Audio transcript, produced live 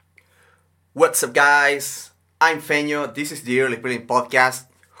What's up, guys? I'm Feño. This is the Early Prelims podcast.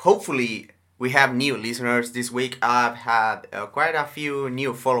 Hopefully, we have new listeners this week. I've had quite a few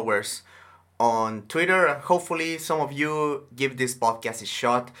new followers on Twitter. Hopefully, some of you give this podcast a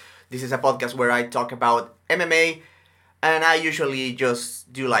shot. This is a podcast where I talk about MMA, and I usually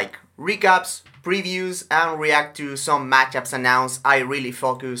just do like recaps, previews, and react to some matchups announced. I really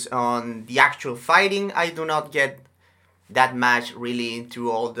focus on the actual fighting. I do not get that match really into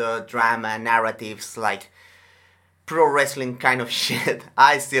all the drama narratives like pro wrestling kind of shit.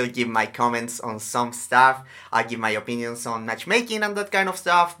 I still give my comments on some stuff. I give my opinions on matchmaking and that kind of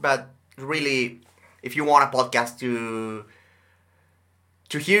stuff. But really, if you want a podcast to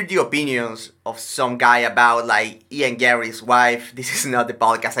hear the opinions of some guy about like Ian Gary's wife, this is not the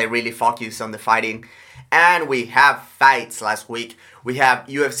podcast. I really focus on the fighting. And we have fights last week. We have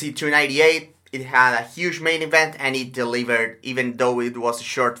UFC 298. It had a huge main event and it delivered, even though it was a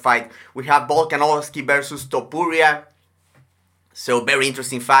short fight. We have Volkanovski versus Topuria. So very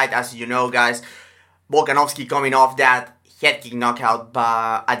interesting fight, as you know, guys. Volkanovski coming off that head kick knockout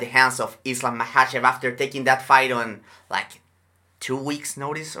at the hands of Islam Makhachev after taking that fight on like 2 weeks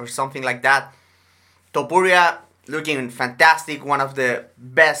notice or something like that. Topuria looking fantastic, one of the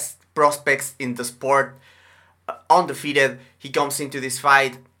best prospects in the sport, undefeated. He comes into this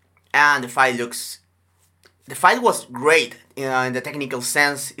fight and the fight was great in the technical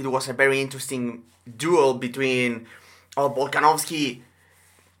sense. It was a very interesting duel between Volkanovski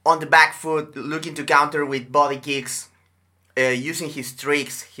on the back foot, looking to counter with body kicks, using his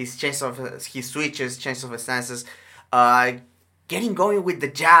tricks, his switches, change of stances, getting going with the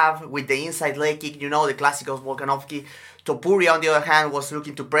jab, with the inside leg kick, the classic of Volkanovski. Topuria, on the other hand, was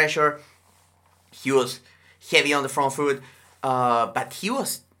looking to pressure. He was heavy on the front foot, but he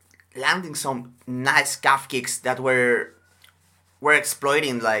was landing some nice calf kicks that were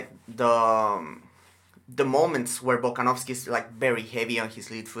exploiting like the moments where Volkanovski is like very heavy on his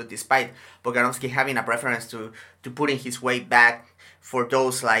lead foot, despite Volkanovski having a preference to putting his weight back for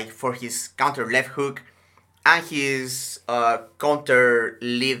those like for his counter left hook and his counter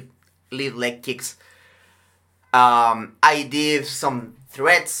lead leg kicks. I did some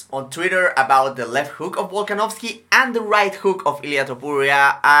threads on Twitter about the left hook of Volkanovski and the right hook of Ilia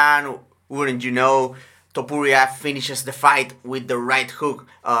Topuria, and wouldn't you know, Topuria finishes the fight with the right hook.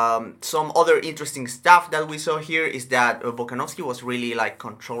 Some other interesting stuff that we saw here is that Volkanovski was really like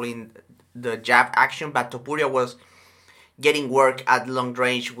controlling the jab action, but Topuria was getting work at long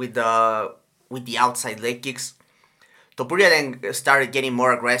range with the outside leg kicks. Topuria then started getting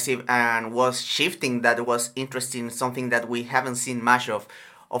more aggressive and was shifting. That was interesting, something that we haven't seen much of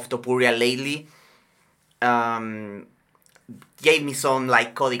Topuria lately. Gave me some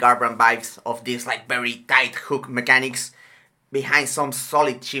like Cody Garbrandt vibes of this like very tight hook mechanics behind some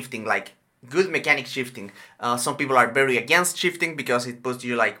solid shifting, like good mechanic shifting. Some people are very against shifting because it puts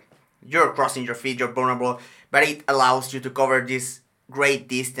you like you're crossing your feet, you're vulnerable, but it allows you to cover this great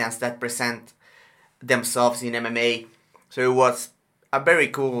distance that present themselves in MMA. So it was a very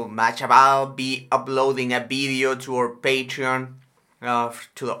cool matchup. I'll be uploading a video to our Patreon of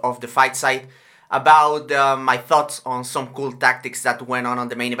the fight site about my thoughts on some cool tactics that went on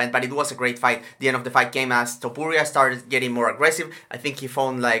the main event. But it was a great fight. The end of the fight came as Topuria started getting more aggressive. I think he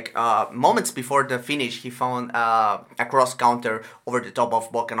found like moments before the finish, he found a cross counter over the top of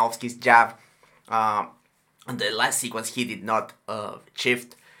Volkanovski's jab. On the last sequence, he did not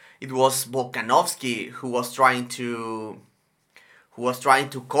shift. It was Volkanovski who was trying to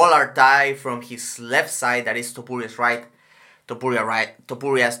collar tie from his left side, that is Topuria's right.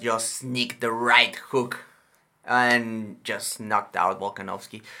 Topuria's just sneaked the right hook and just knocked out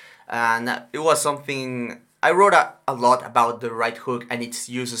Volkanovski. And it was something I wrote a lot about the right hook and its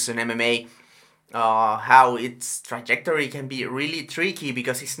uses in MMA. How its trajectory can be really tricky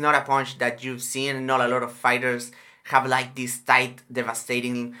because it's not a punch that you've seen. Not a lot of fighters have like this tight,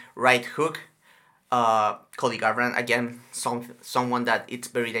 devastating right hook. Cody Garbrandt, again, someone that it's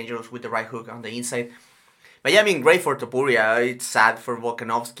very dangerous with the right hook on the inside. But yeah, I mean, great for Topuria. It's sad for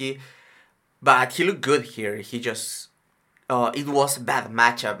Volkanovski, but he looked good here. He just, it was a bad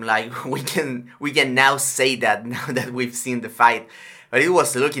matchup. Like we can now say that now that we've seen the fight, but it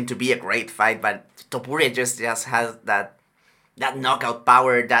was looking to be a great fight. But Topuria just has that knockout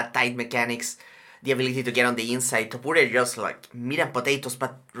power, that tight mechanics, the ability to get on the inside. Topuria just like meat and potatoes,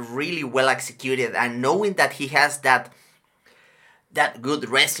 but really well executed. And knowing that he has that good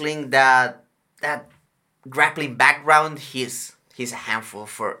wrestling, that grappling background, he's a handful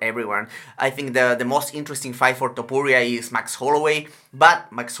for everyone. I think the most interesting fight for Topuria is Max Holloway,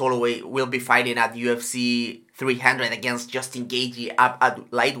 but Max Holloway will be fighting at UFC 300 against Justin Gaethje up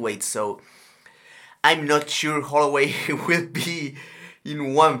at lightweight, so I'm not sure Holloway will be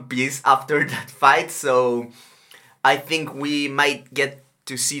in one piece after that fight, so I think we might get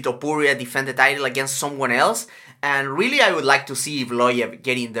to see Topuria defend the title against someone else. And really, I would like to see Evloev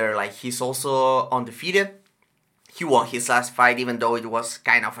get in there. Like, he's also undefeated. He won his last fight, even though it was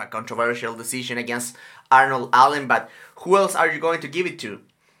kind of a controversial decision against Arnold Allen. But who else are you going to give it to?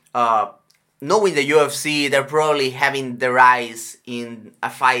 Knowing the UFC, they're probably having their eyes in a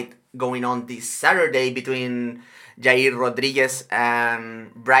fight going on this Saturday between Jair Rodriguez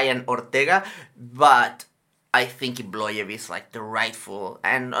and Brian Ortega. But I think Evloev is like the rightful,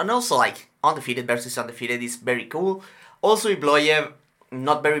 and also like undefeated versus undefeated is very cool. Also, Evloev,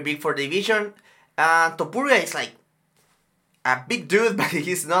 not very big for the division. Topuria is like a big dude, but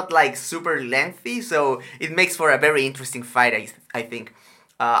he's not like super lengthy, so it makes for a very interesting fight, I think.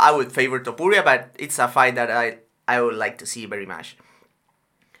 I would favor Topuria, but it's a fight that I would like to see very much.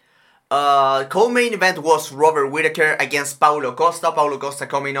 Co-main event was Robert Whittaker against Paulo Costa. Paulo Costa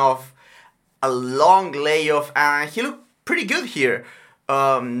coming off a long layoff, and he looked pretty good here.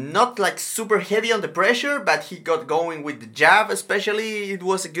 Not like super heavy on the pressure, but he got going with the jab especially. It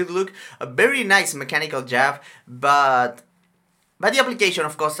was a good look. A very nice mechanical jab, but the application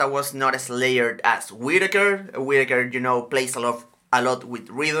of Costa was not as layered as Whittaker. Whittaker, plays a lot with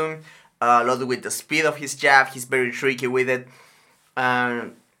rhythm, a lot with the speed of his jab. He's very tricky with it.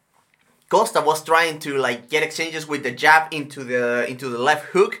 Costa was trying to like get exchanges with the jab into the left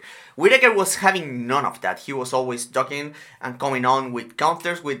hook. Whittaker was having none of that. He was always ducking and coming on with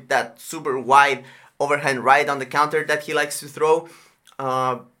counters with that super wide overhand right on the counter that he likes to throw.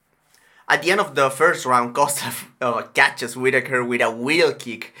 At the end of the first round, Costa catches Whittaker with a wheel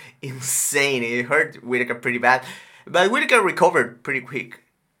kick. Insane. It hurt Whittaker pretty bad. But Whittaker recovered pretty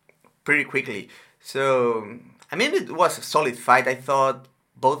quickly. So, I mean, it was a solid fight. I thought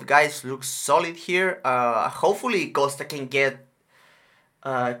both guys look solid here. Hopefully Costa can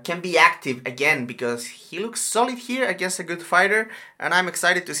be active again, because he looks solid here against a good fighter, and I'm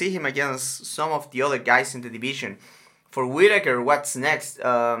excited to see him against some of the other guys in the division. For Whittaker, what's next?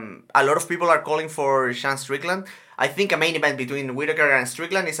 A lot of people are calling for Sean Strickland. I think a main event between Whittaker and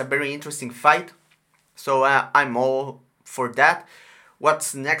Strickland is a very interesting fight, so I'm all for that.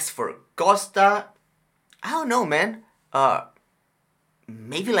 What's next for Costa? I don't know, man.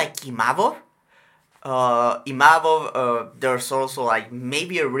 Maybe like Imavov? There's also like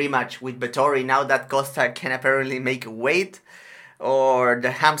maybe a rematch with Vettori now that Costa can apparently make weight, or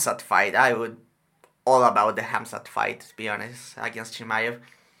the Hamzat fight. I would all about the Hamzat fight, to be honest, against Chimaev.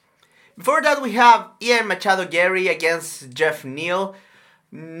 Before that, we have Ian Machado Gary against Jeff Neal.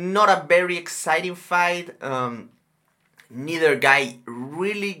 Not a very exciting fight. Neither guy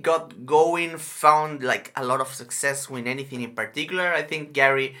really got going, found like a lot of success with anything in particular. I think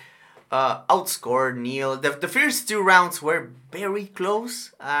Gary outscored Neal. The first two rounds were very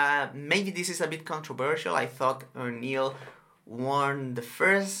close. Maybe this is a bit controversial. I thought Neal won the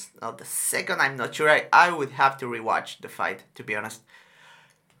first, not the second. I'm not sure. I would have to rewatch the fight, to be honest.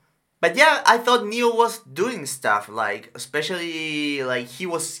 But yeah, I thought Neal was doing stuff, like especially like he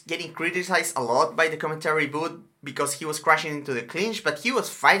was getting criticized a lot by the commentary booth because he was crashing into the clinch, but he was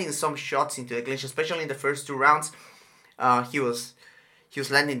fighting some shots into the clinch, especially in the first two rounds. He was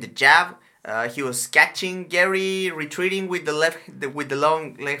landing the jab. He was catching Gary, retreating with the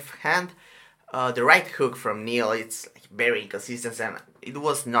long left hand. The right hook from Neal, it's very inconsistent, and it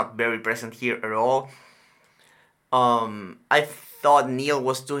was not very present here at all. I thought Neal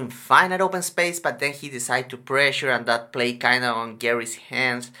was doing fine at open space, but then he decided to pressure, and that played kind of on Gary's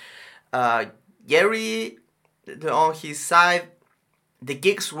hands. Gary, on his side, the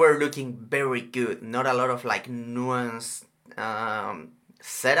kicks were looking very good. Not a lot of like nuanced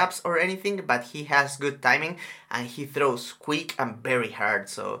setups or anything, but he has good timing, and he throws quick and very hard.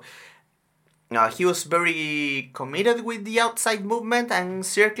 So he was very committed with the outside movement and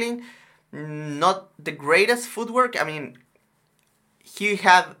circling. Not the greatest footwork. I mean, he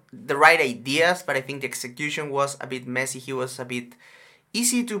had the right ideas, but I think the execution was a bit messy. He was a bit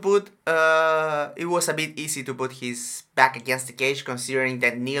easy to put. It was a bit easy to put his back against the cage, considering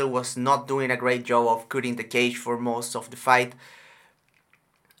that Neal was not doing a great job of cutting the cage for most of the fight.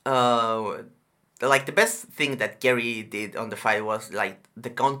 Like the best thing that Gary did on the fight was like the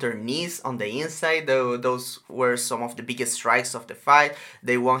counter knees on the inside. Those were some of the biggest strikes of the fight.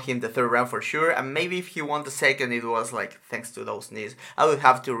 They won him the third round for sure, and maybe if he won the second, it was like thanks to those knees. I would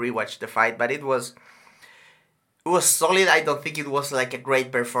have to rewatch the fight, but it was solid. I don't think it was like a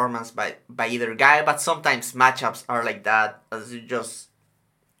great performance by either guy, but sometimes matchups are like that, as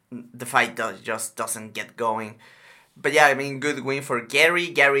the fight just doesn't get going. But yeah, I mean, good win for Gary.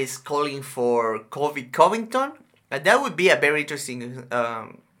 Gary is calling for Colby Covington. That would be a very interesting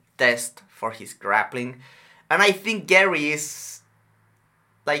test for his grappling. And I think Gary is,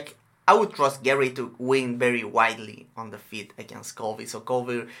 like, I would trust Gary to win very widely on the feet against Colby. So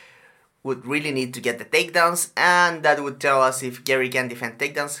Colby would really need to get the takedowns, and that would tell us if Gary can defend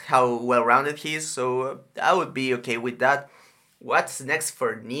takedowns, how well-rounded he is. So I would be okay with that. What's next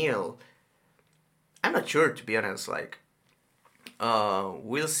for Neil? I'm not sure, to be honest. Like,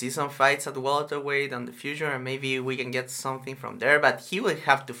 we'll see some fights at welterweight in the future, and maybe we can get something from there. But he will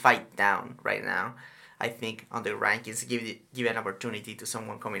have to fight down right now, I think, on the rankings. Give an opportunity to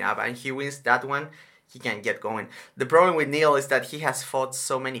someone coming up, and he wins that one, he can get going. The problem with Neil is that he has fought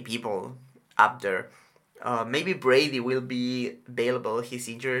so many people up there. Maybe Brady will be available. He's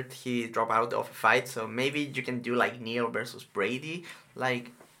injured. He dropped out of a fight, so maybe you can do like Neil versus Brady, like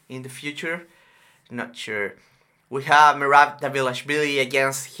in the future. Not sure. We have Merab Davilashvili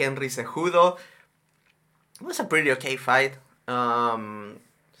against Henry Cejudo. It was a pretty okay fight. Cejudo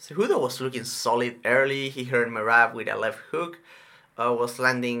was looking solid early. He hurt Merab with a left hook. Was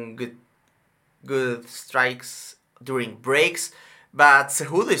landing good strikes during breaks. But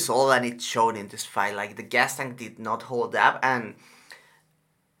Cejudo is all that it showed in this fight. Like, the gas tank did not hold up, and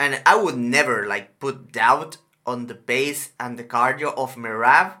I would never like put doubt on the pace and the cardio of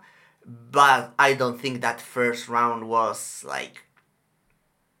Merab, but I don't think that first round was like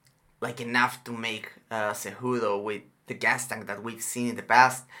enough to make Cejudo, with the gas tank that we've seen in the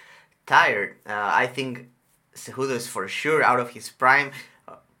past, tired. I think Cejudo is for sure out of his prime.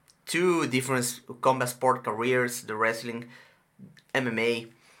 Two different combat sport careers, the wrestling, MMA,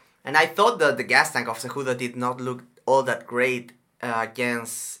 and I thought that the gas tank of Cejudo did not look all that great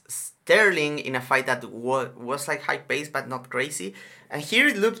against Sterling in a fight that was like high paced but not crazy, and here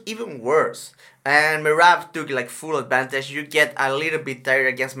it looked even worse. And Merab took like full advantage. You get a little bit tired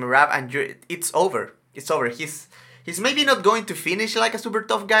against Merab, and it's over. It's over. He's maybe not going to finish like a super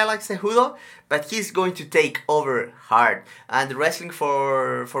tough guy like Cejudo, but he's going to take over hard. And the wrestling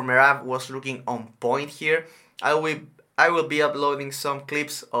for Merab was looking on point here. I will be uploading some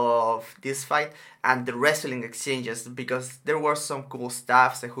clips of this fight and the wrestling exchanges, because there was some cool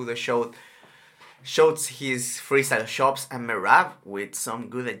stuff. Cejudo showed his freestyle chops, and Merab with some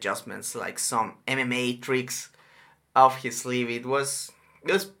good adjustments, like some MMA tricks off his sleeve. It was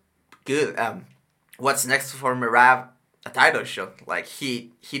good. What's next for Merab? A title shot. Like,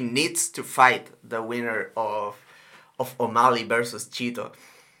 he needs to fight the winner of O'Malley versus Chito.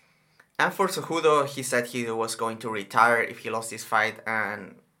 And for Cejudo, he said he was going to retire if he lost this fight,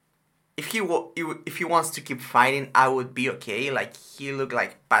 and if he wants to keep fighting, I would be okay. Like, he looked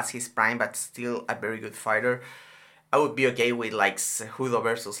like past his prime, but still a very good fighter. I would be okay with like Cejudo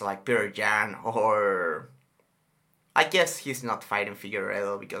versus like Peter Yan, or I guess he's not fighting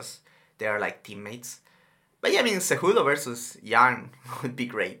Figueiredo because they are like teammates. But yeah, I mean, Cejudo versus Yan would be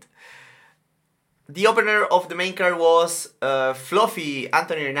great. The opener of the main card was Fluffy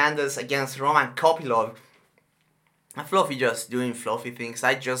Anthony Hernandez against Roman Kopylov. And Fluffy just doing Fluffy things.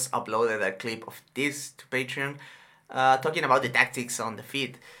 I just uploaded a clip of this to Patreon, talking about the tactics on the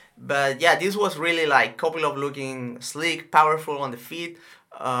feet. But yeah, this was really like Kopylov looking sleek, powerful on the feet.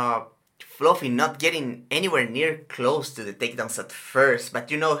 Fluffy not getting anywhere near close to the takedowns at first,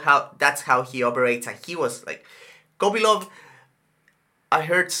 but you know that's how he operates. And he was like, Kopylov, I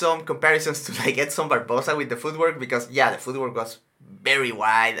heard some comparisons to like Edson Barbosa with the footwork, because yeah, the footwork was very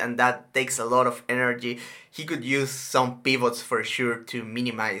wide and that takes a lot of energy. He could use some pivots for sure to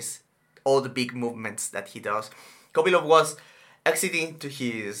minimize all the big movements that he does. Kopylov was exiting to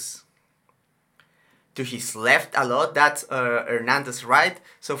his left a lot. That's Hernandez right.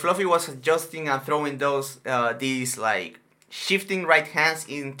 So Fluffy was adjusting and throwing these like shifting right hands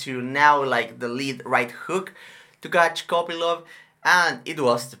into now like the lead right hook to catch Kopylov. And it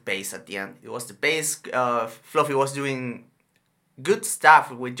was the pace at the end. It was the pace. Fluffy was doing good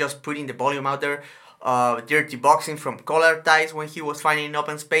stuff with just putting the volume out there. Dirty boxing from collar ties when he was finding an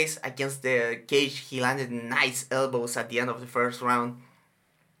open space against the cage. He landed nice elbows at the end of the first round.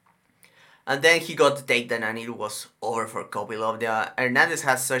 And then he got the takedown and it was over for Kopylov. Hernandez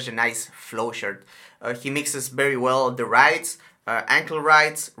has such a nice flow chart. He mixes very well the rights, ankle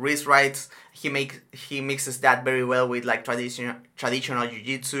rights, wrist rights. He mixes that very well with like traditional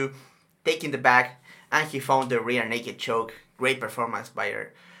jiu-jitsu, taking the back, and he found the rear naked choke. Great performance by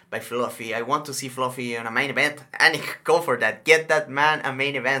Fluffy. I want to see Fluffy on a main event, and go for that. Get that man a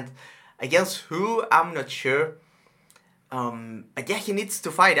main event. Against who? I'm not sure. But yeah, he needs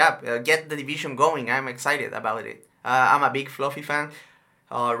to fight up, get the division going. I'm excited about it. I'm a big Fluffy fan.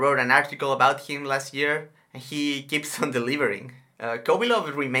 Wrote an article about him last year, and he keeps on delivering.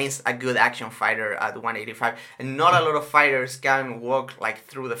 Kobilov remains a good action fighter at 185, and not a lot of fighters can walk like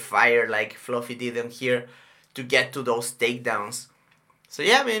through the fire like Fluffy did them here to get to those takedowns. So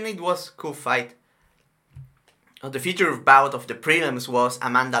yeah, I mean, it was a cool fight. The featured bout of the prelims was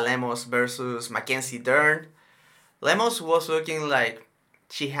Amanda Lemos versus Mackenzie Dern. Lemos was looking like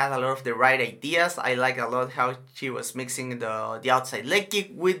she had a lot of the right ideas. I like a lot how she was mixing the outside leg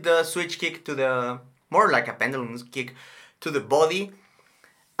kick with the switch kick to the, more like a pendulum kick, to the body.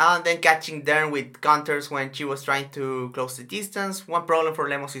 And then catching Dern with counters when she was trying to close the distance. One problem for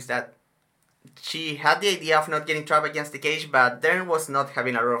Lemos is that she had the idea of not getting trapped against the cage, but Dern was not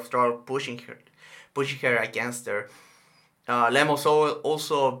having a lot of trouble pushing her against her. Lemos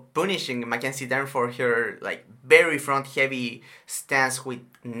also punishing Mackenzie Dern for her like very front heavy stance with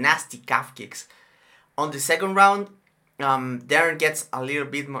nasty calf kicks. On the second round, Dern gets a little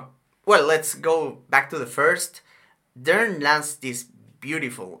bit more. Well, let's go back to the first. Dern lands this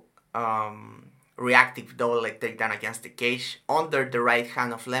beautiful reactive double leg takedown against the cage under the right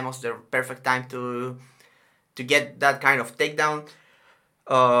hand of Lemos. The perfect time to get that kind of takedown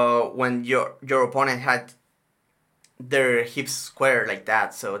when your opponent had their hips square like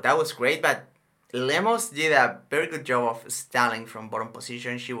that. So that was great, but Lemos did a very good job of stalling from bottom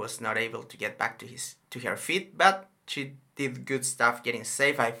position. She was not able to get back to her feet, but she did good stuff getting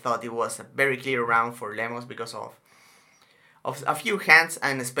safe. I thought it was a very clear round for Lemos because of a few hands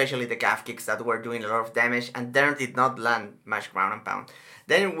and especially the calf kicks that were doing a lot of damage, and Dern did not land much ground and pound.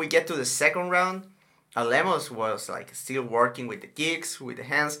 Then we get to the second round. Lemos was like still working with the kicks, with the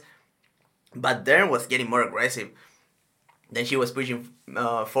hands, but Dern was getting more aggressive. Then she was pushing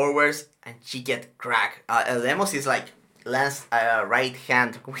forwards and she get cracked. Lemos is like lands a right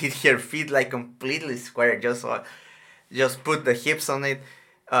hand with her feet like completely square, just put the hips on it.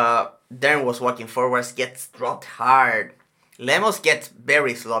 Dern was walking forwards, gets dropped hard. Lemos gets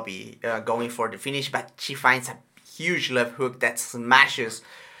very sloppy going for the finish, but she finds a huge left hook that smashes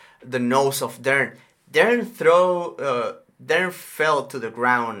the nose of Dern. Dern fell to the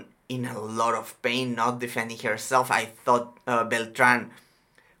ground in a lot of pain, not defending herself. I thought Beltran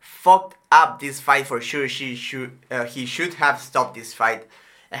fucked up this fight for sure. He should have stopped this fight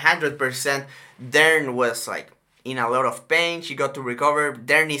 100%. Dern was like in a lot of pain. She got to recover.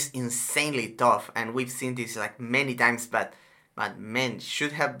 Dern is insanely tough, and we've seen this like many times, but man,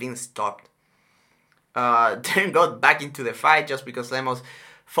 should have been stopped. Dern got back into the fight just because Lemos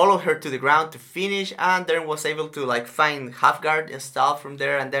followed her to the ground to finish, and Dern was able to like find half guard and stuff from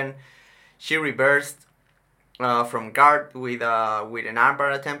there, and then she reversed from guard with an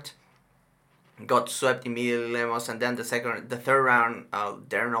armbar attempt. Got swept immediately, Lemos, and then the third round,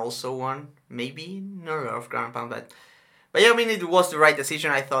 Dern also won. Maybe not a lot of ground pound, but yeah, I mean, it was the right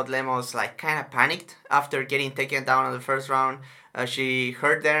decision. I thought Lemos like kind of panicked after getting taken down in the first round. She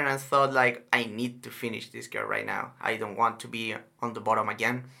heard Dern and thought like, I need to finish this girl right now. I don't want to be on the bottom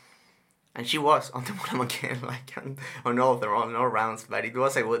again. And she was on the bottom again, like on all rounds. But it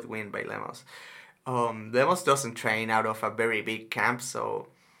was a good win by Lemos. Lemos doesn't train out of a very big camp, so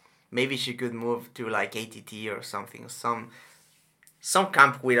maybe she could move to like ATT or something, some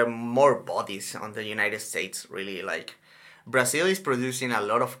camp with more bodies on the United States. Really, like Brazil is producing a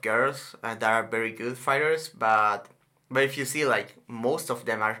lot of girls that are very good fighters, but if you see, like, most of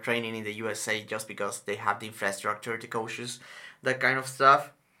them are training in the USA just because they have the infrastructure, the coaches, that kind of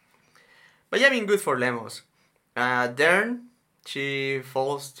stuff. But yeah, I mean, good for Lemos. Dern, she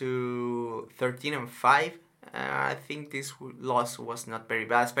falls to 13-5. I think this loss was not very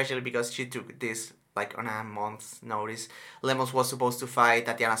bad, especially because she took this like on a month's notice. Lemos was supposed to fight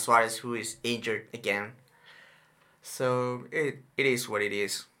Tatiana Suarez, who is injured again. So it is what it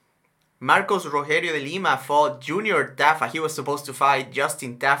is. Marcos Rogerio de Lima fought Junior Tafa. He was supposed to fight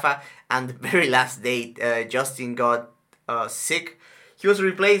Justin Tafa, and the very last day, Justin got sick. He was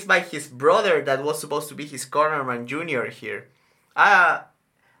replaced by his brother that was supposed to be his cornerman, Junior, here. I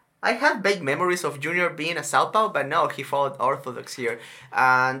have vague memories of Junior being a southpaw, but no, he fought orthodox here.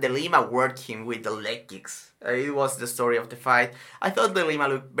 And De Lima worked him with the leg kicks. It was the story of the fight. I thought De Lima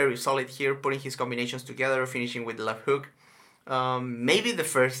looked very solid here, putting his combinations together, finishing with the left hook. Maybe the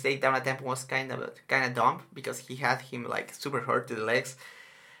first takedown attempt was kind of dumb because he had him like super hurt to the legs.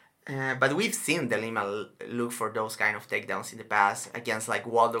 But we've seen De Lima look for those kind of takedowns in the past against like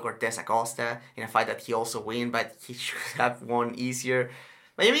Waldo Cortez Acosta in a fight that he also won, but he should have won easier.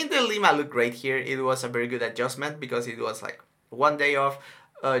 But I mean, De Lima looked great here. It was a very good adjustment because it was like one day off.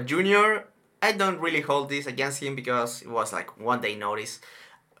 Junior, I don't really hold this against him because it was like 1 day notice.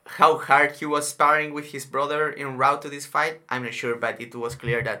 How hard he was sparring with his brother en route to this fight, I'm not sure, but it was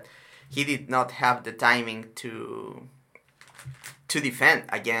clear that he did not have the timing to defend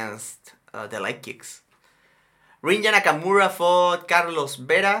against the leg kicks. Rinja Nakamura fought Carlos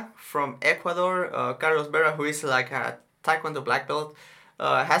Vera from Ecuador. Carlos Vera, who is like a Taekwondo black belt,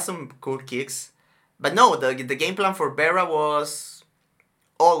 has some cool kicks. But no, the game plan for Vera was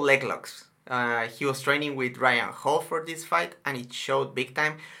all leg locks. He was training with Ryan Hall for this fight, and it showed big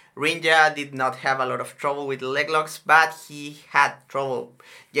time. Rinja did not have a lot of trouble with leg locks, but he had trouble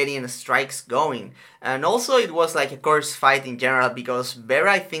getting strikes going. And also it was like a course fight in general because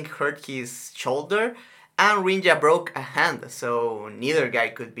Vera, I think, hurt his shoulder and Rinja broke a hand, so neither guy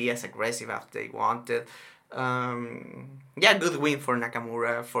could be as aggressive as they wanted. Good win for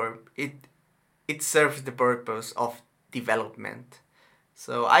Nakamura. For it serves the purpose of development.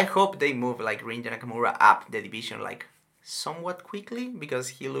 So I hope they move like Rinja Nakamura up the division like somewhat quickly, because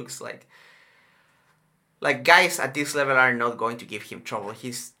he looks like guys at this level are not going to give him trouble.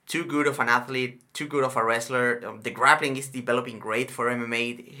 He's too good of an athlete, too good of a wrestler. The grappling is developing great for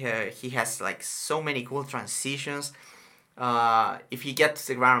MMA. He has like so many cool transitions. If he gets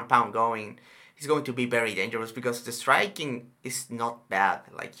the ground and pound going, he's going to be very dangerous because the striking is not bad.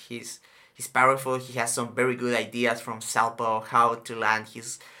 Like he's powerful. He has some very good ideas from southpaw, how to land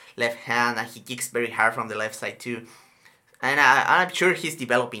his left hand, and he kicks very hard from the left side too. And I'm sure he's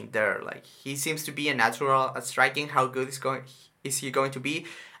developing there. Like he seems to be a natural at striking. How good is he going to be?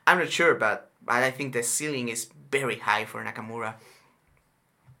 I'm not sure, but I think the ceiling is very high for Nakamura.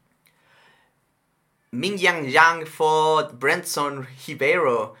 Ming Yang fought Brentson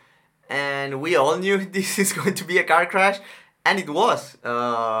Ribeiro, and we all knew this is going to be a car crash, and it was.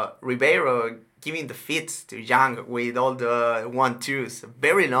 Ribeiro giving the fits to Yang with all the 1-2s.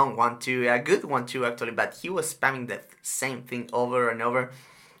 Very long 1-2, a good 1-2 actually, but he was spamming the same thing over and over.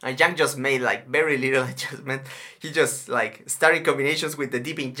 And Yang just made like very little adjustment. He just like started combinations with the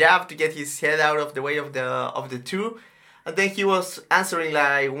dipping jab to get his head out of the way of the two. And then he was answering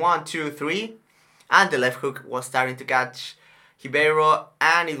like 1, 2, 3. And the left hook was starting to catch Ribeiro,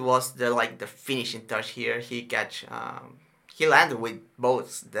 and it was the finishing touch here. He landed with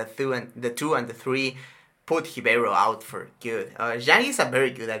both the 2 and the 3, put Ribeiro out for good. Zhang is a very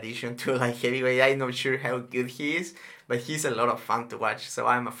good addition to heavyweight. I'm not sure how good he is, but he's a lot of fun to watch, so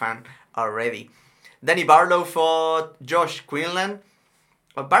I'm a fan already. Danny Barlow fought Josh Quinlan.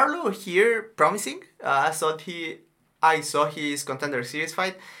 Barlow here, promising. I saw his Contender Series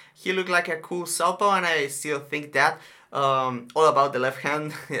fight. He looked like a cool southpaw, and I still think that. All about the left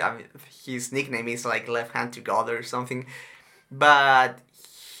hand. I mean, his nickname is like Left Hand to God or something. But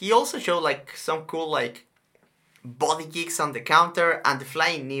he also showed some cool body kicks on the counter, and the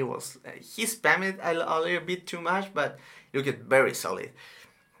flying knee was he spammed it a little bit too much, but it looked very solid.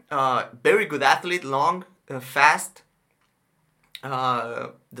 Very good athlete, long, fast.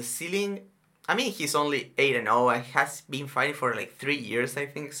 The ceiling, I mean, he's only 8-0 and has been fighting for 3 years, I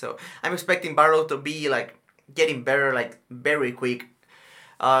think. So I'm expecting Barrow to be getting better very quick.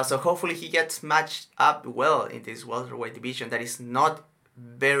 So hopefully he gets matched up well in this welterweight division that is not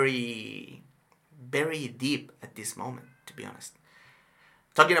very, very deep at this moment, to be honest.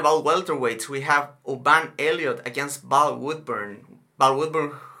 Talking about welterweights, we have Oban Elliott against Val Woodburn. Val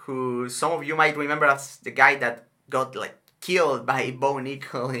Woodburn, who some of you might remember as the guy that got killed by Bo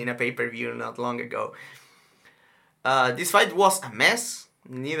Nickel in a pay-per-view not long ago. This fight was a mess.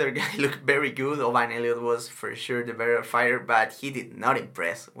 Neither guy looked very good. Oban Elliott was for sure the better fighter, but he did not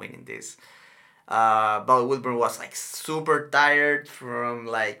impress winning this. Val Woodburn was super tired from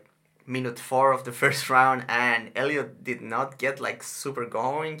minute 4 of the first round, and Elliott did not get super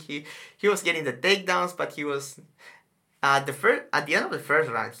going. He was getting the takedowns, but he was at the end of the first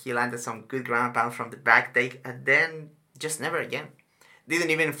round he landed some good ground pound from the back take, and then just never again.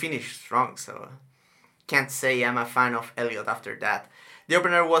 Didn't even finish strong, so can't say I'm a fan of Elliott after that. The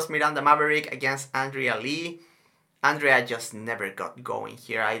opener was Miranda Maverick against Andrea Lee. Andrea just never got going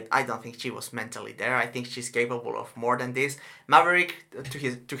here. I don't think she was mentally there. I think she's capable of more than this. Maverick,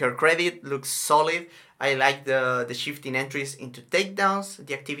 to her credit, looks solid. I like the shifting entries into takedowns.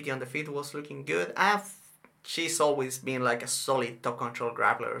 The activity on the feet was looking good. She's always been a solid top control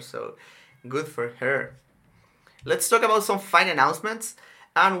grappler, so good for her. Let's talk about some fight announcements,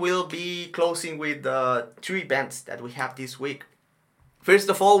 and we'll be closing with the 2 events that we have this week. First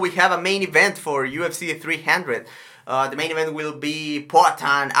of all, we have a main event for UFC 300. The main event will be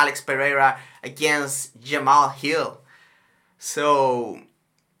Poatan Alex Pereira against Jamal Hill. So,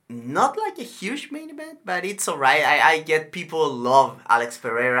 not a huge main event, but it's alright. I get people love Alex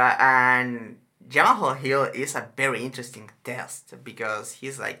Pereira, and Jamal Hill is a very interesting test because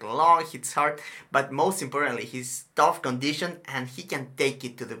he's like long, hits hard, but most importantly, he's tough condition and he can take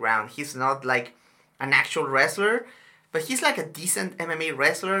it to the ground. He's not like an actual wrestler, but he's like a decent MMA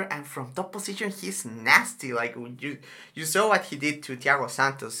wrestler, and from top position, he's nasty. Like you saw what he did to Thiago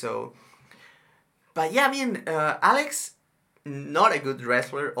Santos. So, but yeah, I mean, Alex, not a good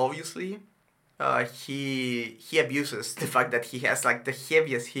wrestler, obviously. He abuses the fact that he has like the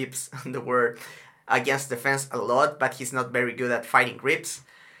heaviest hips in the world against the fence a lot, but he's not very good at fighting grips.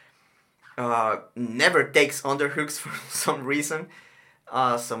 Never takes underhooks for some reason.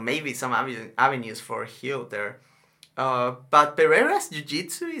 So maybe some avenues for Hill there. But Pereira's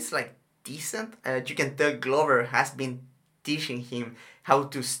jiu-jitsu is like decent. You can tell Glover has been teaching him how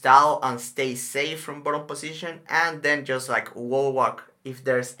to stall and stay safe from bottom position, and then just like wall walk if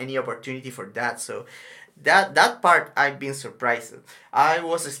there's any opportunity for that. So that part I've been surprised. I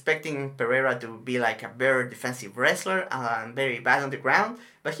was expecting Pereira to be like a better defensive wrestler and very bad on the ground,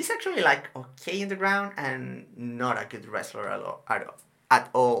 but he's actually like okay in the ground and not a good wrestler at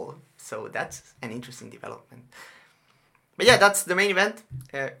all. So that's an interesting development. But yeah, that's the main event.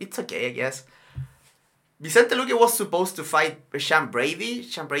 It's okay, I guess. Vicente Luque was supposed to fight Sean Brady.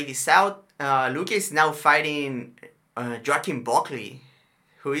 Sean Brady's out. Luque is now fighting Joaquin Buckley,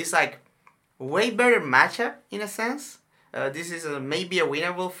 who is like way better matchup in a sense. This is maybe a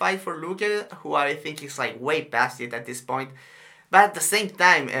winnable fight for Luque, who I think is like way past it at this point. But at the same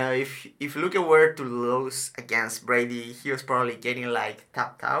time, if Luque were to lose against Brady, he was probably getting like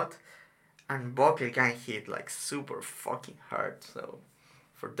tapped out. And Buckley can hit like super fucking hard. So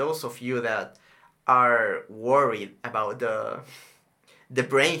for those of you that are worried about the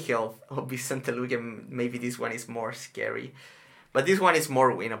brain health of Vicente Luque, maybe this one is more scary. But this one is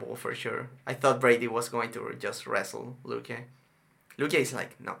more winnable for sure. I thought Brady was going to just wrestle Luque. Luque is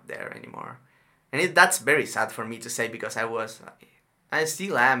like not there anymore. And that's very sad for me to say because I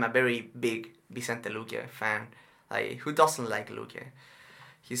still am a very big Vicente Luque fan. Like, who doesn't like Luque?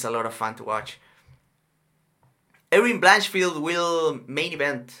 He's a lot of fun to watch. Erin Blanchfield will main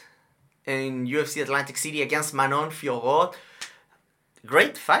event in UFC Atlantic City against Manon Fiorot.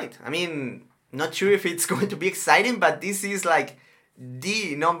 Great fight. I mean, not sure if it's going to be exciting, but this is like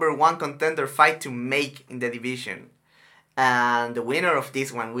the number one contender fight to make in the division. And the winner of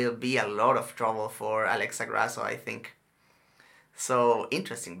this one will be a lot of trouble for Alexa Grasso, I think. So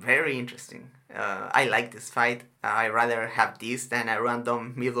interesting, very interesting. I like this fight. I rather have this than a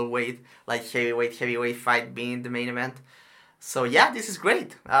random middleweight, like heavyweight fight being the main event. So yeah, this is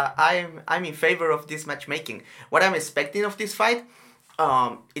great. I'm in favor of this matchmaking. What I'm expecting of this fight,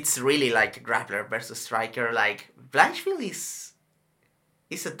 it's really like grappler versus striker. Like Blanchfield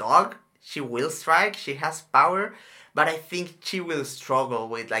is a dog. She will strike. She has power. But I think she will struggle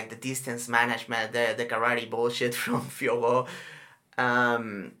with like the distance management, the karate bullshit from Fiorot.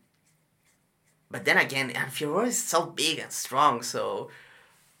 But then again, Fiorot is so big and strong, so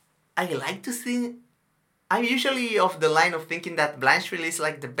I like to see. I'm usually of the line of thinking that Blanchfield is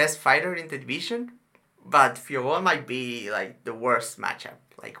like the best fighter in the division, but Fiorot might be like the worst matchup,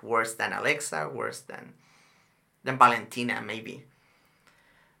 like worse than Alexa, worse than Valentina maybe.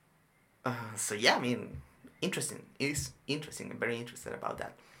 So yeah, I mean, interesting. It's interesting. I'm very interested about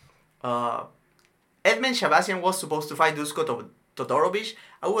that. Edmen Shabasian was supposed to fight Dusko Todorovic.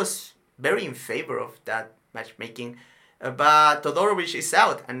 I was very in favor of that matchmaking, but Todorovic is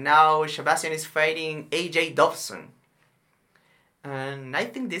out, and now Shabasian is fighting AJ Dobson. And I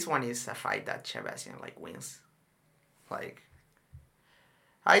think this one is a fight that Shabasian like wins. Like,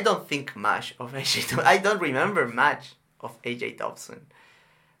 I don't think much of AJ. I don't remember much of AJ Dobson.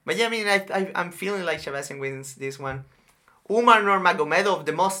 But yeah, I mean, I'm feeling like Shabasian wins this one. Umar Nurmagomedov,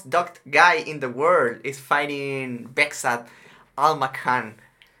 the most dogged guy in the world, is fighting Beksat Almakhan.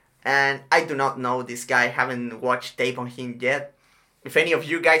 And I do not know this guy, haven't watched tape on him yet. If any of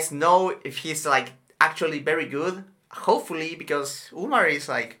you guys know if he's like actually very good, hopefully, because Umar is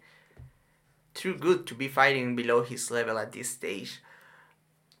like too good to be fighting below his level at this stage.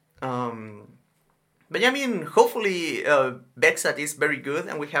 But yeah, I mean, hopefully Beksat is very good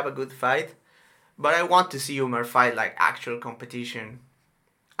and we have a good fight. But I want to see Umar fight like actual competition.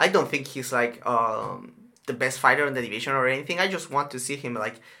 I don't think he's like the best fighter in the division or anything. I just want to see him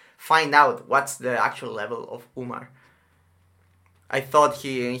like find out what's the actual level of Umar. I thought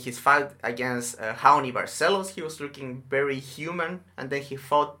he in his fight against Raoni Barcelos, he was looking very human, and then he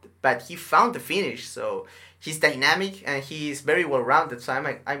fought, but he found the finish. So he's dynamic and he is very well rounded. So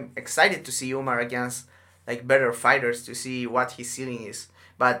I'm excited to see Umar against like better fighters to see what his ceiling is.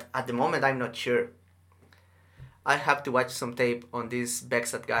 But at the moment, I'm not sure. I have to watch some tape on this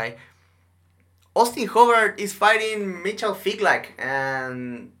Beksat guy. Austin Hobart is fighting Mitchell Figlak,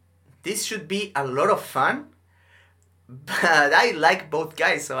 and this should be a lot of fun. But I like both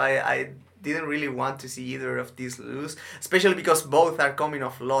guys, so I didn't really want to see either of these lose, especially because both are coming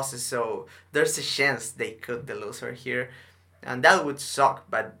off losses, so there's a chance they cut the loser here. And that would suck,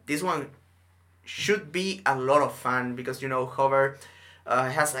 but this one should be a lot of fun because, Hobart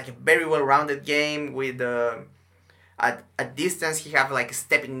has like a very well-rounded game with at distance he have like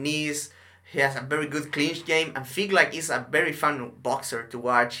stepping knees. He has a very good clinch game, and Figlak is a very fun boxer to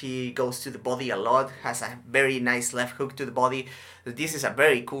watch. He goes to the body a lot, has a very nice left hook to the body. This is a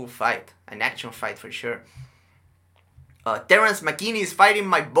very cool fight, an action fight for sure. Terence McKinney is fighting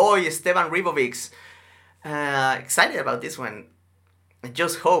my boy Esteban Ribovics. Excited about this one. I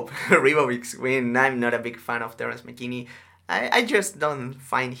just hope Ribovics win. I'm not a big fan of Terence McKinney. I just don't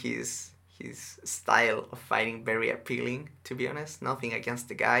find his style of fighting very appealing, to be honest. Nothing against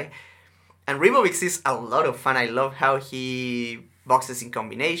the guy. And Ribovics is a lot of fun. I love how he boxes in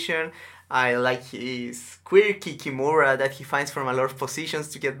combination. I like his quirky kimura that he finds from a lot of positions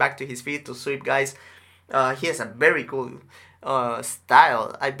to get back to his feet, to sweep guys. He has a very cool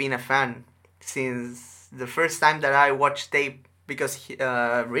style. I've been a fan since the first time that I watched tape, because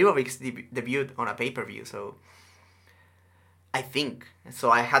Ribovics debuted on a pay-per-view, so I think.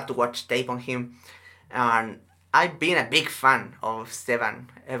 So I had to watch tape on him. And I've been a big fan of Esteban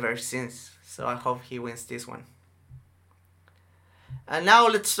ever since, so I hope he wins this one. And now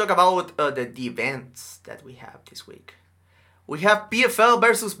let's talk about the events that we have this week. We have PFL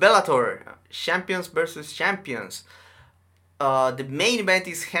versus Bellator, champions versus champions. The main event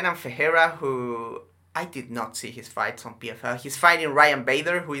is Renan Ferreira, who I did not see his fights on PFL. He's fighting Ryan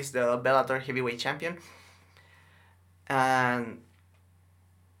Bader, who is the Bellator heavyweight champion. And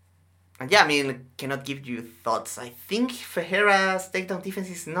yeah, I mean, cannot give you thoughts. I think Ferreira's takedown defense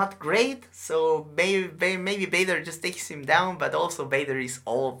is not great, so maybe Bader just takes him down, but also Bader is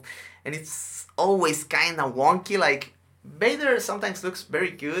old, and it's always kind of wonky. Like, Bader sometimes looks very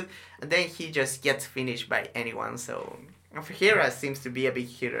good, and then he just gets finished by anyone, so Ferreira seems to be a big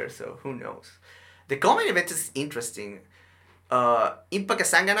hitter, so who knows. The common event is interesting. Impa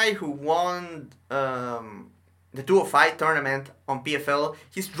Kasanganay, who won the 205 tournament on PFL,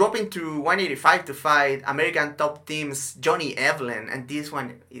 he's dropping to 185 to fight American top team's Johnny Evelyn, and this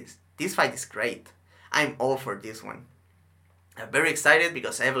fight is great. I'm all for this one. I'm very excited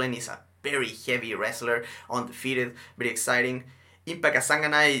because Evelyn is a very heavy wrestler, undefeated, very exciting. Impa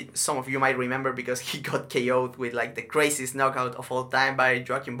Kasanganay, some of you might remember because he got KO'd with like the craziest knockout of all time by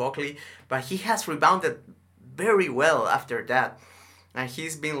Joaquin Buckley, but he has rebounded very well after that, and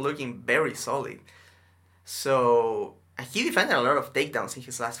he's been looking very solid. So he defended a lot of takedowns in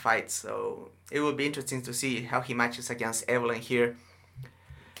his last fight, so it will be interesting to see how he matches against Evelyn here.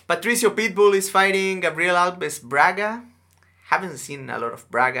 Patricio Pitbull is fighting Gabriel Alves Braga. Haven't seen a lot of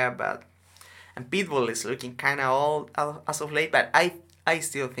Braga, and Pitbull is looking kind of old as of late, but I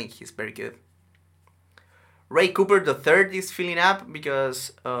still think he's very good. Ray Cooper III is filling up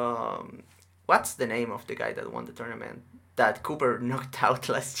because what's the name of the guy that won the tournament that Cooper knocked out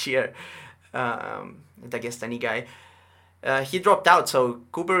last year? The Gestani guy. He dropped out, so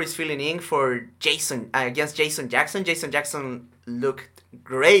Cooper is filling in for against Jason Jackson. Jason Jackson looked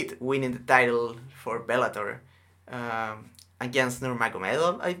great winning the title for Bellator against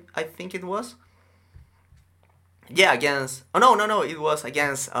Nurmagomedov, I think it was. Yeah, against... Oh, no, it was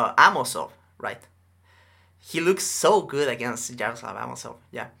against Amosov, right? He looks so good against Jaroslav Amosov,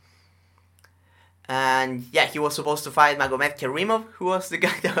 yeah. And yeah, he was supposed to fight Magomed Kerimov, who was the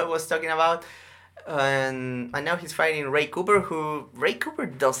guy that I was talking about. And now he's fighting Ray Cooper, who... Ray Cooper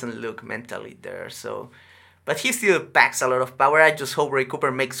doesn't look mentally there, so... But he still packs a lot of power. I just hope Ray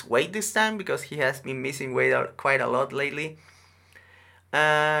Cooper makes weight this time, because he has been missing weight quite a lot lately.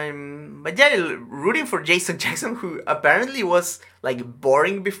 But yeah, rooting for Jason Jackson, who apparently was like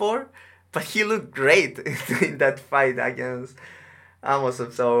boring before, but he looked great in that fight against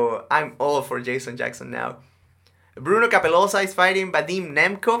Amosov. So I'm all for Jason Jackson now. Bruno Capelosa is fighting Vadim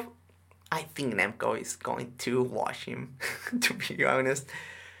Nemkov. I think Nemkov is going to wash him, to be honest.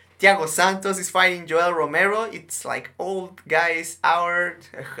 Thiago Santos is fighting Joel Romero. It's like old guys hour.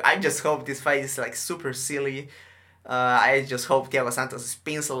 I just hope this fight is like super silly. I just hope Thiago Santos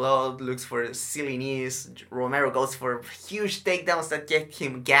spins a lot, looks for silly knees. Romero goes for huge takedowns that get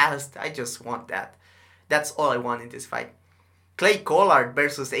him gassed. I just want that. That's all I want in this fight. Clay Collard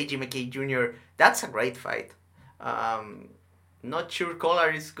versus AJ McKay Jr. That's a great fight. Not sure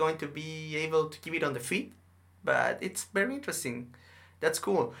Collard is going to be able to keep it on the feet, but it's very interesting. That's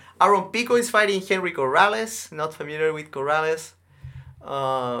cool. Aaron Pico is fighting Henry Corrales. Not familiar with Corrales.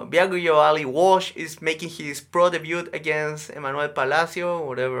 Biagio Ali Walsh is making his pro debut against Emmanuel Palacio,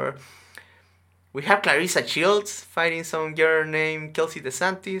 whatever. We have Clarissa Shields fighting some girl named Kelsey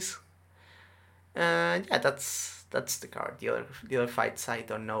DeSantis. Yeah, that's the card. The other fights, I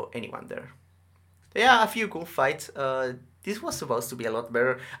don't know anyone there. Yeah, a few cool fights. This was supposed to be a lot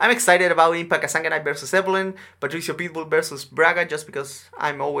better. I'm excited about Impa Kasanganay versus Evelyn, Patricio Pitbull versus Braga, just because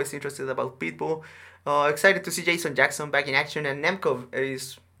I'm always interested about Pitbull. Excited to see Jason Jackson back in action, and Nemkov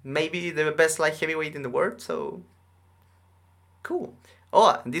is maybe the best light heavyweight in the world, so cool.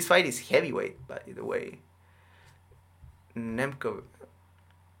 Oh, this fight is heavyweight, by the way. Nemkov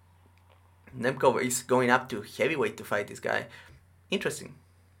is going up to heavyweight to fight this guy. Interesting.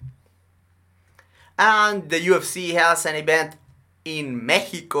 And the UFC has an event in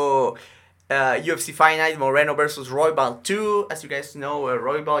Mexico. UFC Fight Night Moreno versus Roybal 2. As you guys know,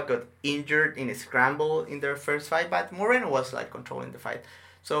 Roybal got injured in a scramble in their first fight, but Moreno was like controlling the fight.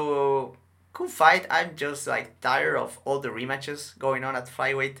 So, cool fight. I'm just like tired of all the rematches going on at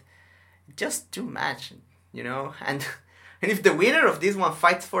flyweight. Just too much, you know? And if the winner of this one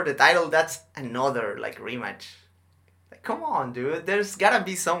fights for the title, that's another like rematch. Like, come on, dude. There's gotta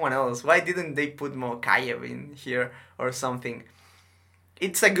be someone else. Why didn't they put Mokayev in here or something?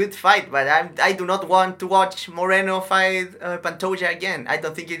 It's a good fight, but I do not want to watch Moreno fight Pantoja again. I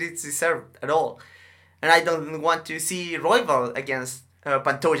don't think it is deserved at all. And I don't want to see Royval against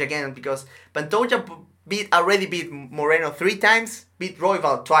Pantoja again, because Pantoja already beat Moreno 3 times, beat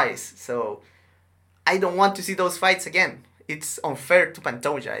Royval twice. So I don't want to see those fights again. It's unfair to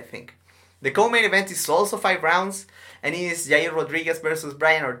Pantoja, I think. The co-main event is also 5 rounds, and it is Jair Rodriguez versus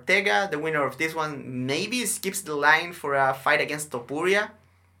Brian Ortega. The winner of this one maybe skips the line for a fight against Topuria.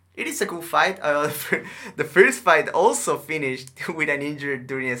 It is a cool fight. The first fight also finished with an injury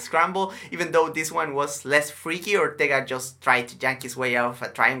during a scramble, even though this one was less freaky. Ortega just tried to yank his way out of a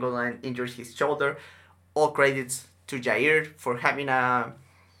triangle and injured his shoulder. All credits to Jair for having a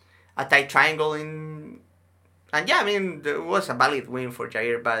tight triangle in. And yeah, I mean, it was a valid win for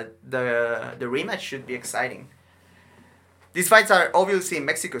Jair, but the rematch should be exciting. These fights are obviously in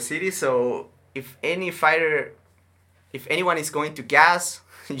Mexico City, so if anyone is going to gas,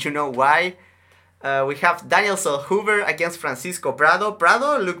 you know why. We have Daniel Selhuber against Francisco Prado.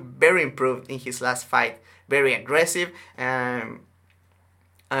 Prado looked very improved in his last fight, very aggressive, and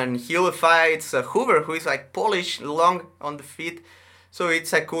he'll fight Selhuber, who is like Polish, long on the feet. So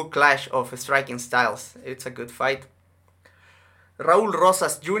it's a cool clash of striking styles. It's a good fight. Raul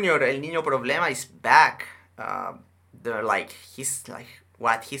Rosas Jr., El Niño Problema, is back.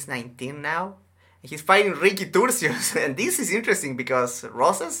 He's 19 now? He's fighting Ricky Turcios. And this is interesting because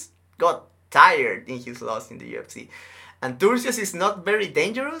Rosas got tired in his loss in the UFC. And Turcios is not very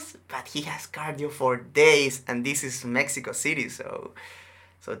dangerous, but he has cardio for days. And this is Mexico City, so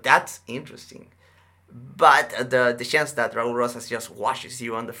that's interesting. But the chance that Raul Rosas just washes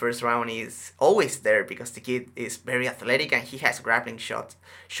you on the first round is always there, because the kid is very athletic and he has grappling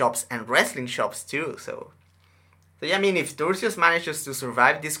chops and wrestling chops too. So yeah, I mean, if Turcios manages to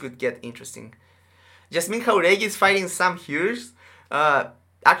survive, this could get interesting. Jasmine Jauregui is fighting Sam Hughes.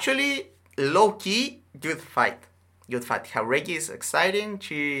 Actually, low-key, good fight. Jauregui is exciting.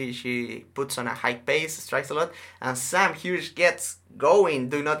 She puts on a high pace, strikes a lot, and Sam Hughes gets going.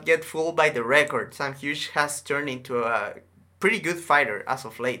 Do not get fooled by the record. Sam Hughes has turned into a pretty good fighter as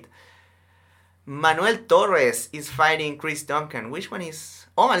of late. Manuel Torres is fighting Chris Duncan. Which one is?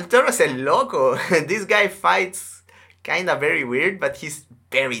 Oh, Manuel Torres El Loco. This guy fights kinda very weird, but he's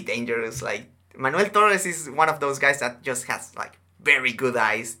very dangerous. Like, Manuel Torres is one of those guys that just has like very good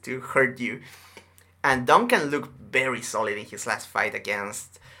eyes to hurt you. And Duncan looked very solid in his last fight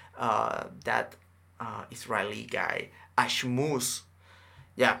against that Israeli guy, Ashmus.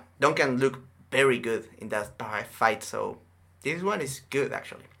 Yeah, Duncan looked very good in that fight, so this one is good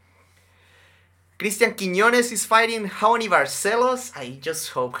actually. Christian Quiñones is fighting Raoni Barcelos. I just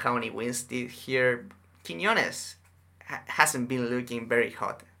hope Raoni wins this here. Quiñones hasn't been looking very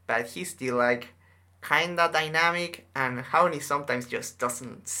hot, but he's still like kinda dynamic, and Raoni sometimes just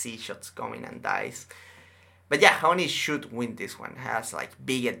doesn't see shots coming and dies. But yeah, Raoni should win this one. Has like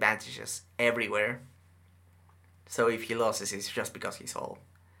big advantages everywhere. So if he loses, it's just because he's old.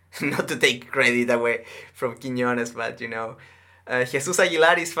 Not to take credit away from Quiñones, but you know. Jesus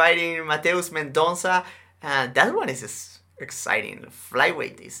Aguilar is fighting Mateus Mendonça. That one is just exciting.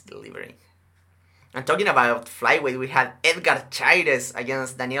 Flyweight is delivering. And talking about flyweight, we had Edgar Chaires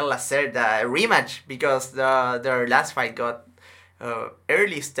against Daniel Lacerda, a rematch, because their last fight got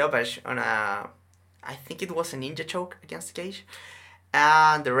early stoppage on I think it was a ninja choke against the cage,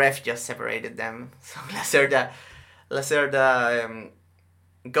 and the ref just separated them. So Lacerda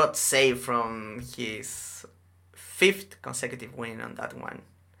got saved from his 5th consecutive win on that one.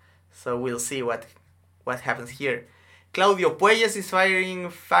 So we'll see what happens here. Claudio Puelles is fighting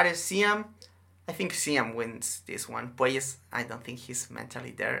Fares Siam. I think Siam wins this one. Puelles, I don't think he's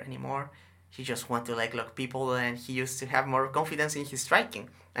mentally there anymore. He just wants to leg lock people, and he used to have more confidence in his striking.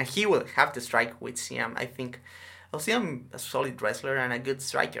 And he will have to strike with Siam. I think Siam a solid wrestler and a good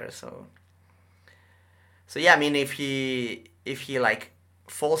striker. So yeah, I mean, if he like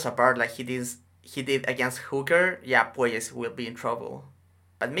falls apart like he did against Hooker, yeah, Puelles will be in trouble.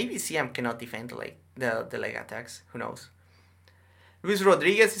 But maybe Siam cannot defend like the leg attacks. Who knows? Luis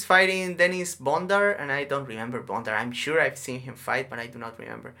Rodriguez is fighting Dennis Bondar, and I don't remember Bondar. I'm sure I've seen him fight, but I do not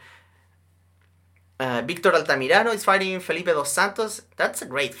remember. Victor Altamirano is fighting Felipe Dos Santos. That's a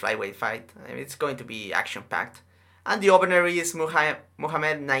great flyweight fight. I mean, it's going to be action-packed. And the opener is Mohamed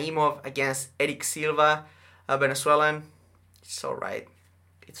Naimov against Eric Silva, a Venezuelan. It's alright.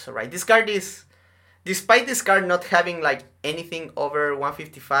 This card is, despite this card not having like anything over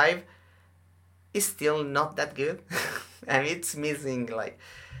 155, it's still not that good. And it's missing like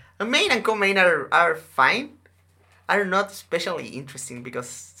a main and co-main are fine, are not especially interesting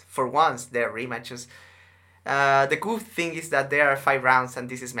because for once they're rematches. The cool thing is that there are 5 rounds and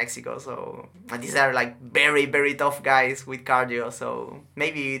this is Mexico, so and these are like very very tough guys with cardio, so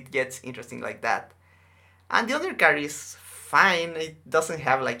maybe it gets interesting like that. And the other card is fine. It doesn't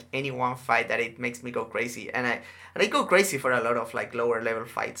have like any one fight that it makes me go crazy, and I go crazy for a lot of like lower level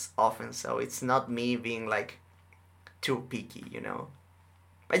fights often, so it's not me being like too picky, you know.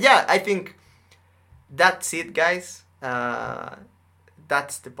 But yeah, I think that's it, guys.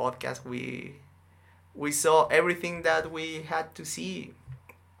 That's the podcast. We saw everything that we had to see.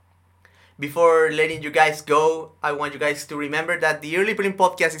 Before letting you guys go, I want you guys to remember that the Early Prelim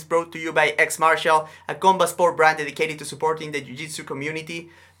podcast is brought to you by X Martial, a combat sport brand dedicated to supporting the Jiu-Jitsu community.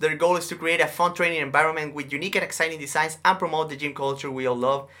 Their goal is to create a fun training environment with unique and exciting designs and promote the gym culture we all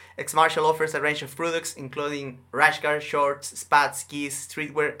love. X Martial offers a range of products including rash guards, shorts, spats, skis,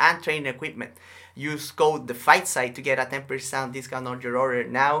 streetwear, and training equipment. Use code TheFightSide to get a 10% discount on your order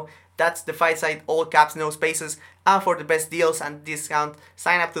now. That's the Fight Site, all caps, no spaces. And for the best deals and discount,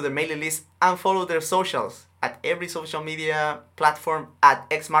 sign up to their mailing list and follow their socials at every social media platform at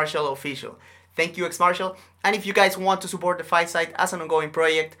XMartialOfficial. Thank you, XMartial. And if you guys want to support the Fight Site as an ongoing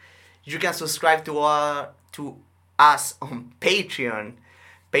project, you can subscribe to us on Patreon,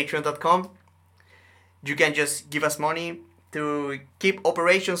 patreon.com. You can just give us money to keep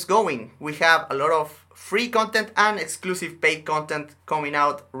operations going. We have a lot of free content and exclusive paid content coming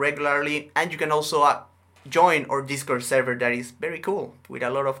out regularly, and you can also join our Discord server that is very cool with a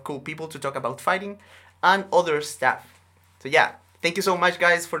lot of cool people to talk about fighting and other stuff. So yeah, thank you so much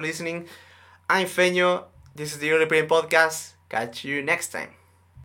guys for listening. I'm Feño, this is the Early Prelim Podcast. Catch you next time.